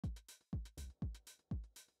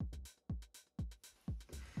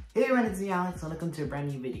Hey everyone, it's me Alex, and welcome to a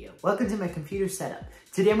brand new video. Welcome to my computer setup.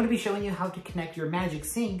 Today I'm going to be showing you how to connect your Magic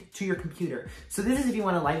Sync to your computer. So this is if you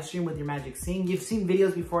want to live stream with your Magic Sync. You've seen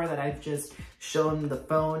videos before that I've just shown the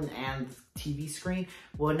phone and TV screen.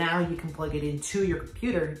 Well, now you can plug it into your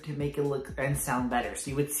computer to make it look and sound better. So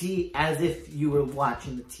you would see as if you were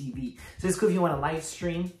watching the TV. So it's cool if you want to live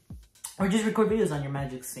stream or just record videos on your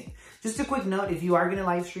Magic Sync. Just a quick note, if you are going to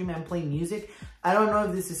live stream and play music, I don't know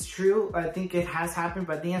if this is true. I think it has happened,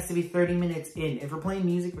 but I think it has to be 30 minutes in. If we're playing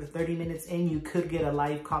music for 30 minutes in, you could get a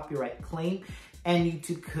live copyright claim, and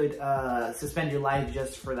YouTube could suspend your live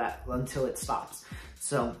just for that until it stops.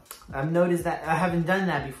 So I've noticed that I haven't done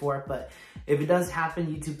that before, but if it does happen,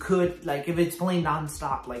 YouTube could, like if it's playing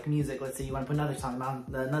non-stop, like music, let's say you want to put another song,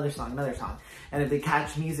 another song, and if they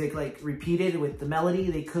catch music like repeated with the melody,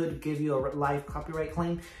 they could give you a live copyright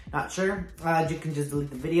claim. Not sure. You can just delete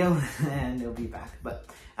the video and it'll be back. But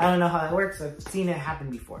I don't know how that works. I've seen it happen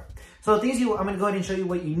before. So I'm going to go ahead and show you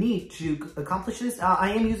what you need to accomplish this.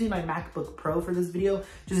 I am using my MacBook Pro for this video.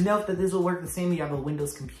 Just note that this will work the same if you have a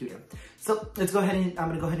Windows computer. So let's go ahead and I'm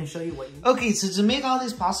going to go ahead and show you what you need. Okay, so to make all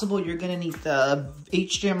this possible, you're going to need the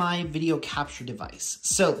HDMI video capture device.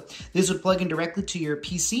 So this would plug in directly to your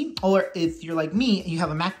PC, or if you're like me, you have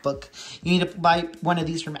a MacBook, you need to buy one of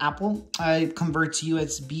these from Apple. I convert to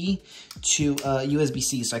USB to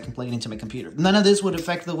USB-C so I can plug it into my computer. None of this would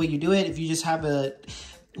affect the way you do it. If you just have a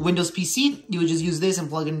Windows PC, you would just use this and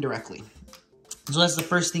plug it in directly. So that's the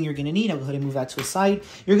first thing you're going to need. I'll go ahead and move that to a side.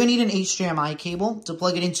 You're going to need an HDMI cable to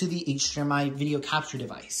plug it into the HDMI video capture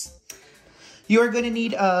device. You are going to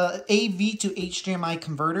need a AV to HDMI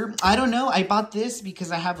converter. I don't know. I bought this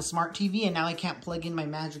because I have a smart TV and now I can't plug in my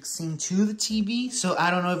Magic Sync to the TV. So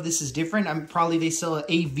I don't know if this is different. They sell an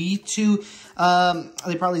AV to,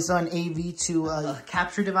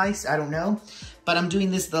 capture device. I don't know. But I'm doing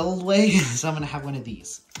this the old way, so I'm going to have one of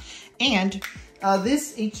these. And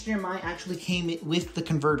this HDMI actually came with the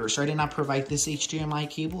converter, so I did not provide this HDMI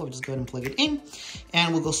cable. I'll just go ahead and plug it in,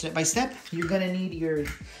 and we'll go step by step. You're going to need your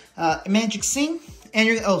Magic Sync, and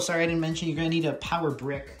I didn't mention, you're going to need a power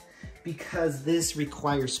brick, because this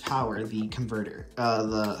requires power, the converter.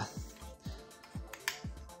 The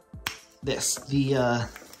AV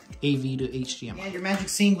to HDMI. And your Magic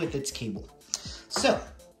Sync with its cable. So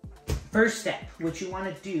first step, what you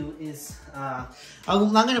want to do is,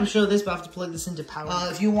 I'm not going to show this, but I have to plug this into power.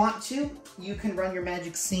 If you want to, you can run your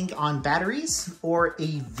Magic Sync on batteries or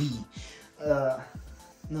AV.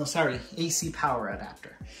 AC power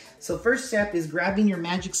adapter. So first step is grabbing your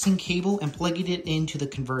Magic Sync cable and plugging it into the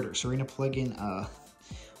converter. So we're going to plug in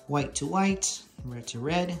white to white, red to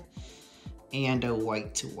red, and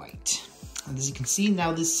white to white. And as you can see,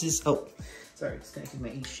 now this is, it's connected to my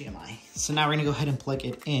HDMI. So now we're gonna go ahead and plug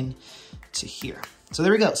it in to here. So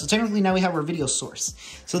there we go. So technically now we have our video source.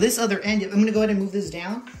 So this other end, I'm gonna go ahead and move this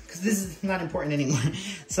down because this is not important anymore.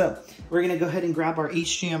 So we're gonna go ahead and grab our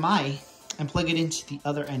HDMI and plug it into the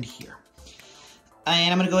other end here.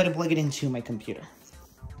 And I'm gonna go ahead and plug it into my computer.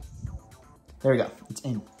 There we go, it's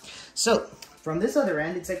in. So from this other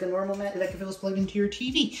end, it's like a normal, like if it was plugged into your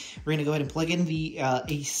TV. We're gonna go ahead and plug in the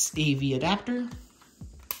AV adapter.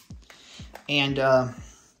 And now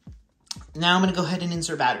I'm going to go ahead and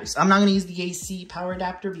insert batteries. I'm not going to use the AC power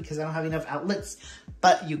adapter because I don't have enough outlets,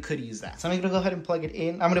 but you could use that. So I'm going to go ahead and plug it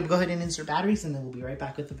in. I'm going to go ahead and insert batteries, and then we'll be right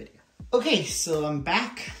back with the video. Okay, so I'm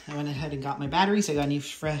back. I went ahead and got my batteries. I got a new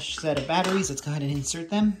fresh set of batteries. Let's go ahead and insert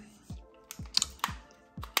them.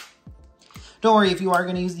 Don't worry, if you are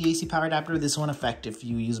going to use the AC power adapter, this won't affect if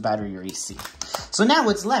you use battery or AC. So now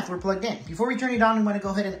what's left, we're plugged in. Before we turn it on, I'm going to go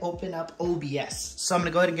ahead and open up OBS. So I'm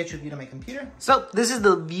going to go ahead and get you a view of my computer. So this is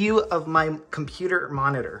the view of my computer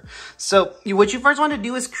monitor. So what you first want to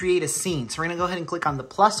do is create a scene. So we're going to go ahead and click on the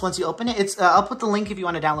plus. Once you open it, I'll put the link if you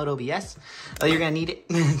want to download OBS. You're going to need it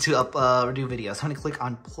to do videos. So I'm going to click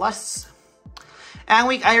on plus.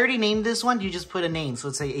 And I already named this one. You just put a name. So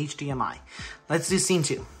let's say HDMI. Let's do scene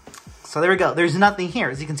 2. So there we go. There's nothing here.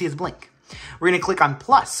 As you can see, it's blank. We're going to click on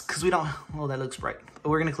plus because we don't, oh, that looks bright.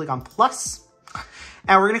 We're going to click on plus,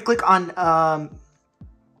 and we're going to click on,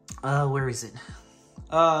 where is it?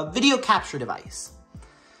 Video capture device.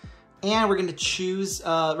 And we're going to choose,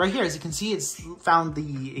 right here, as you can see, it's found the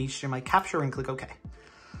HDMI capture. We're going to click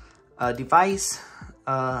OK. Device,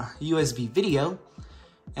 USB video.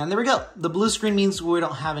 And there we go. The blue screen means we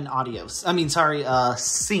don't have an audio.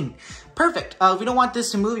 Sync. Perfect. If you don't want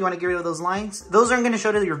this to move, you want to get rid of those lines. Those aren't going to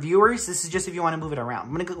show to your viewers. This is just if you want to move it around.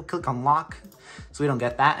 I'm going to click on lock so we don't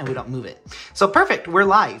get that and we don't move it. So perfect. We're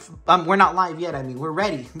live. We're not live yet. We're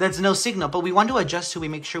ready. There's no signal, but we want to adjust so we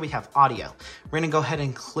make sure we have audio. We're going to go ahead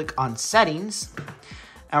and click on settings,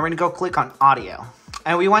 and we're going to go click on audio.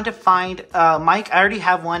 And we want to find mic. I already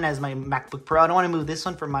have one as my MacBook Pro. I don't want to move this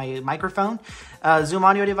one for my microphone. Zoom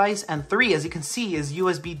audio device. And 3, as you can see, is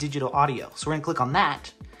USB digital audio. So we're going to click on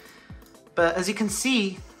that. But as you can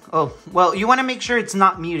see, oh, well, you want to make sure it's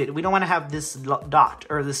not muted. We don't want to have this dot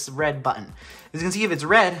or this red button. As you can see, if it's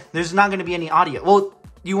red, there's not going to be any audio. Well,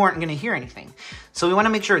 you aren't going to hear anything. So we want to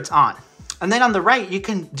make sure it's on. And then on the right, you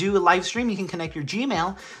can do a live stream. You can connect your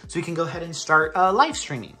Gmail. So you can go ahead and start live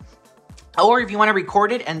streaming. Or if you want to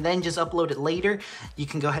record it and then just upload it later, you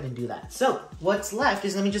can go ahead and do that. So what's left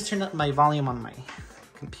is, let me just turn up my volume on my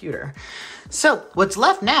computer. So what's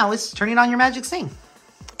left now is turning on your Magic Sing.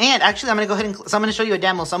 And actually, I'm going to go ahead and, so I'm going to show you a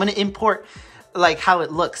demo. So I'm going to import like how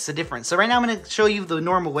it looks, the difference. So right now I'm going to show you the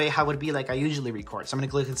normal way, how it would be like I usually record. So I'm going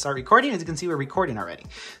to click and start recording. As you can see, we're recording already.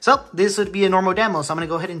 So this would be a normal demo. So I'm going to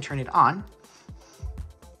go ahead and turn it on.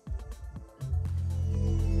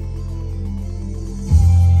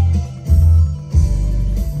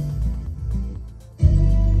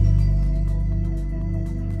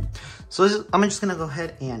 So I'm just gonna go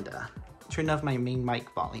ahead and turn off my main mic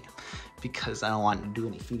volume because I don't want to do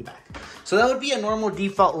any feedback. So that would be a normal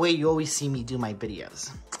default way you always see me do my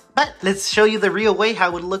videos. But let's show you the real way,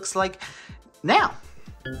 how it looks like now.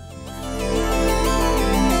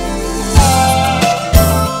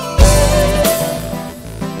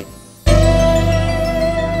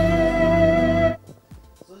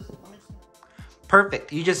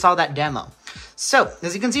 Perfect, you just saw that demo. So,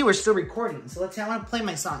 as you can see, we're still recording. So let's say I want to play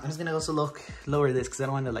my song. I'm just gonna also lower this because I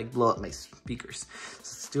don't want to like blow up my speakers. So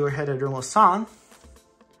let's do our heterodermal song.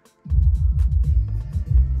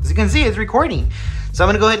 As you can see, it's recording. So I'm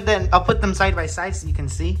gonna go ahead and I'll put them side by side so you can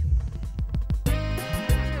see.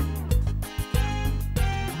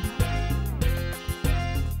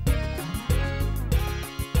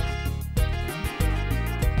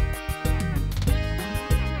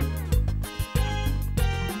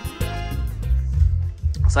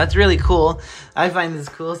 So that's really cool. I find this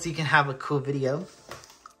cool so you can have a cool video.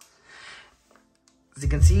 As you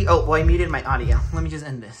can see, oh, well, I muted my audio. Let me just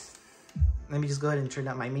end this. Let me just go ahead and turn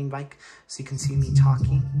down my main mic so you can see me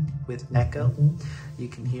talking with echo. You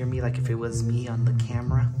can hear me like if it was me on the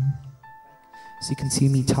camera. So you can see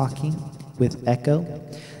me talking with echo.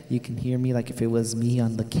 You can hear me like if it was me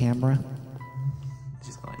on the camera.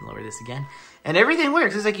 Just go ahead and lower this again. And everything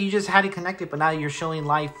works. It's like you just had it connected, but now you're showing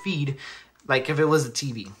live feed like if it was a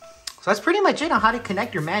TV. So that's pretty much it on how to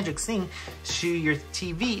connect your Magic Sing to your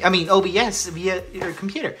TV, OBS via your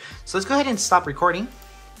computer. So let's go ahead and stop recording.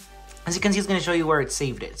 As you can see, it's gonna show you where it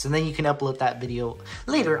saved it. So then you can upload that video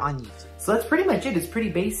later on YouTube. So that's pretty much it. It's pretty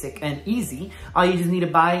basic and easy. All you just need to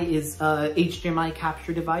buy is HDMI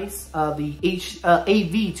capture device, the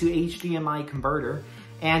AV to HDMI converter,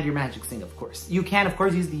 and your Magic Sing, of course. You can, of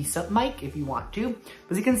course, use the sub mic if you want to,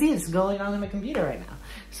 but as you can see, it's going on my computer right now.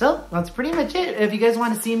 So that's pretty much it. If you guys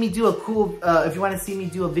want to see me do a cool, if you want to see me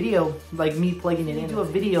do a video, like me plugging it in, do a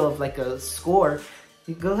video of like a score,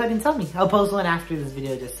 you go ahead and tell me. I'll post one after this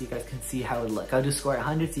video just so you guys can see how it looks. I'll do score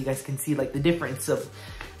 100 so you guys can see like the difference of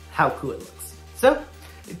how cool it looks. So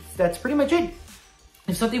that's pretty much it.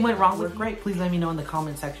 If something went wrong with great, please let me know in the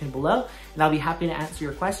comment section below, and I'll be happy to answer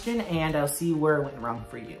your question, and I'll see where it went wrong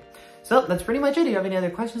for you. So that's pretty much it. If you have any other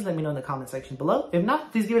questions, let me know in the comment section below. If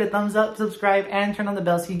not, please give it a thumbs up, subscribe, and turn on the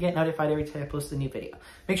bell so you get notified every time I post a new video.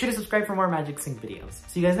 Make sure to subscribe for more Magic Sing videos.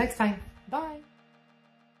 See you guys next time. Bye.